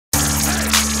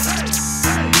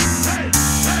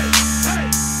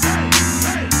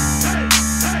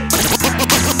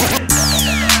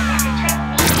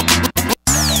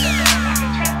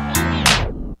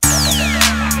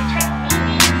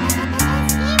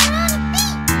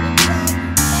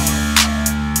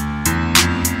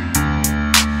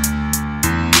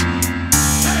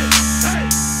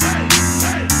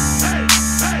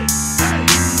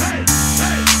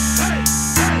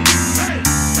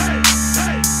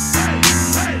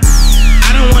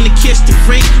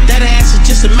freak. That ass is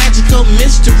just a magical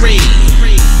mystery.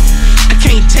 I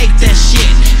can't take that shit.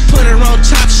 Put her on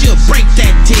top, she'll break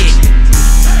that dick.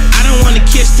 I don't wanna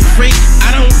kiss the freak.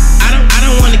 I don't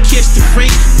wanna kiss the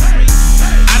freak.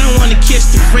 I don't wanna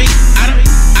kiss the freak.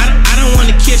 I don't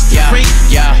wanna kiss the freak.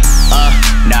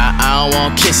 Nah, I don't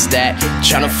wanna kiss that.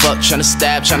 Tryna fuck, tryna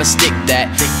stab, tryna stick that.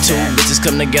 Two bitches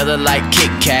come together like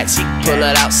Kit Kats. Pull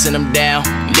it out, send them down,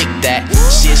 lick that.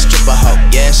 She a stripper hoe,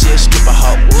 yeah, she a stripper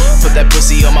hoe. Put that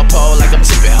pussy on my pole like I'm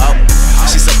tipping hoe.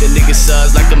 She suck the nigga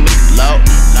suds like a Michelob.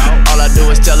 All I do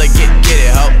is tell her get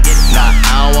it hoe. Nah,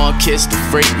 I don't wanna kiss the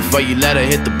freak. Before you let her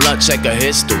hit the blunt, check her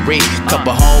history.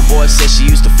 Couple homeboys said she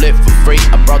used to flip for free.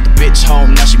 I brought the bitch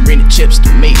home, now she bring the chips to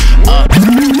me.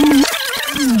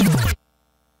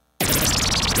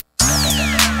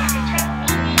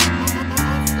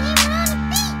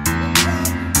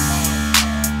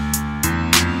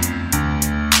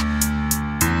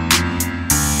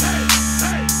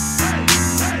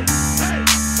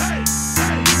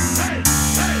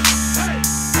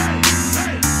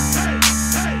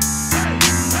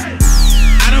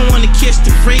 Kiss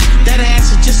the freak, that ass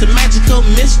is just a magical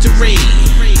mystery.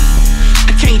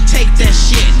 I can't take that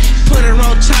shit. Put her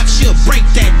on top, she'll break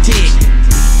that dick.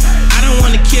 I don't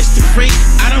wanna kiss the freak.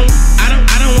 I don't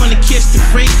wanna kiss the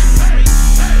freak.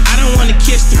 I don't wanna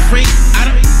kiss the freak.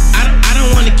 I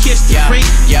don't wanna kiss the freak.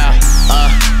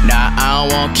 Nah, I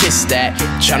don't wanna kiss that.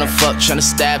 Tryna fuck, tryna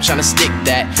stab, tryna stick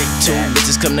that. Two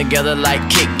bitches come together like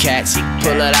Kit Kats.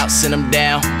 Pull it out, send them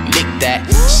down, lick that.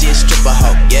 She a stripper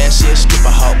hoe, yeah, she a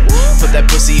stripper hoe. Put that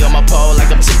pussy on my pole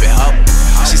like I'm tipping hoe.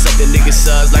 She suck the nigga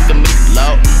suds like a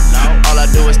Michelob. All I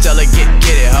do is tell her get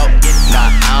it hoe. Nah,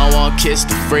 I don't wanna kiss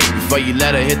the freak. Before you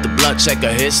let her hit the blunt, check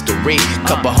her history.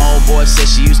 Couple homeboys said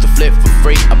she used to flip for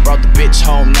free. I brought the bitch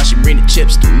home, now she bring the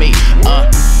chips to me.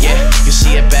 Yeah, cause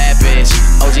she a bad bitch,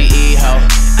 OGE hoe.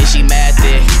 And she mad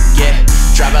thick, yeah.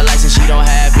 Driver license, she don't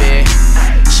have it.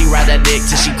 She ride that dick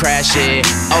till she crash it.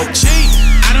 OG.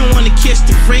 I don't wanna kiss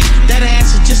the freak. That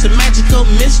ass is just a magical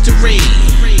mystery.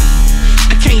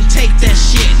 I can't take that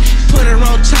shit. Put her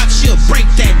on top, she'll break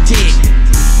that dick.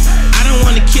 I don't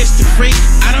wanna kiss the freak.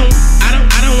 I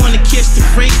don't wanna kiss the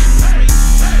freak.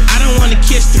 I don't wanna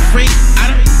kiss the freak.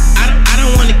 I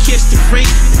don't wanna kiss the freak.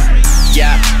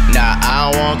 Yeah, nah,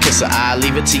 I don't wanna kiss her. I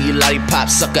leave it to you lollipop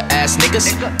sucker ass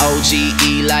niggas.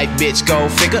 OGE like bitch, go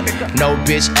figure. No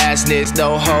bitch ass niggas,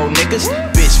 no hoe niggas.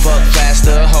 Bitch fuck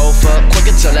faster, hoe fuck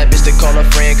quicker. Tell that bitch to call her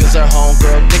friend cause her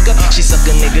homegirl thicker. She suck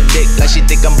a nigga dick like she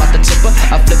think I'm about to tip her.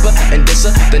 I flip her and diss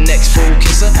her, the next fool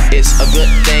kiss her. It's a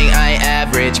good thing I ain't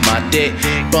average. My dick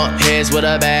bump heads with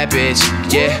a bad bitch.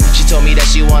 Yeah, she told me that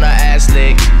she want her ass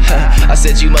lick. I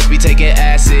said you must be taking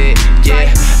acid. Yeah,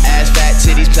 ass fat,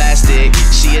 titties plastic.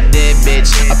 She a dead bitch.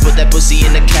 I put that pussy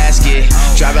in the casket.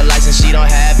 Driver license, she don't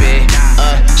have it.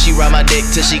 She ride my dick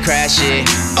till she crash it.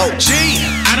 Oh, gee.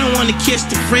 I don't wanna kiss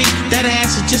the freak. That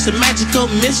ass is just a magical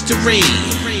mystery.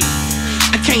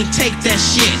 I can't take that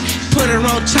shit. Put her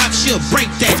on top, she'll break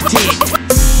that dick.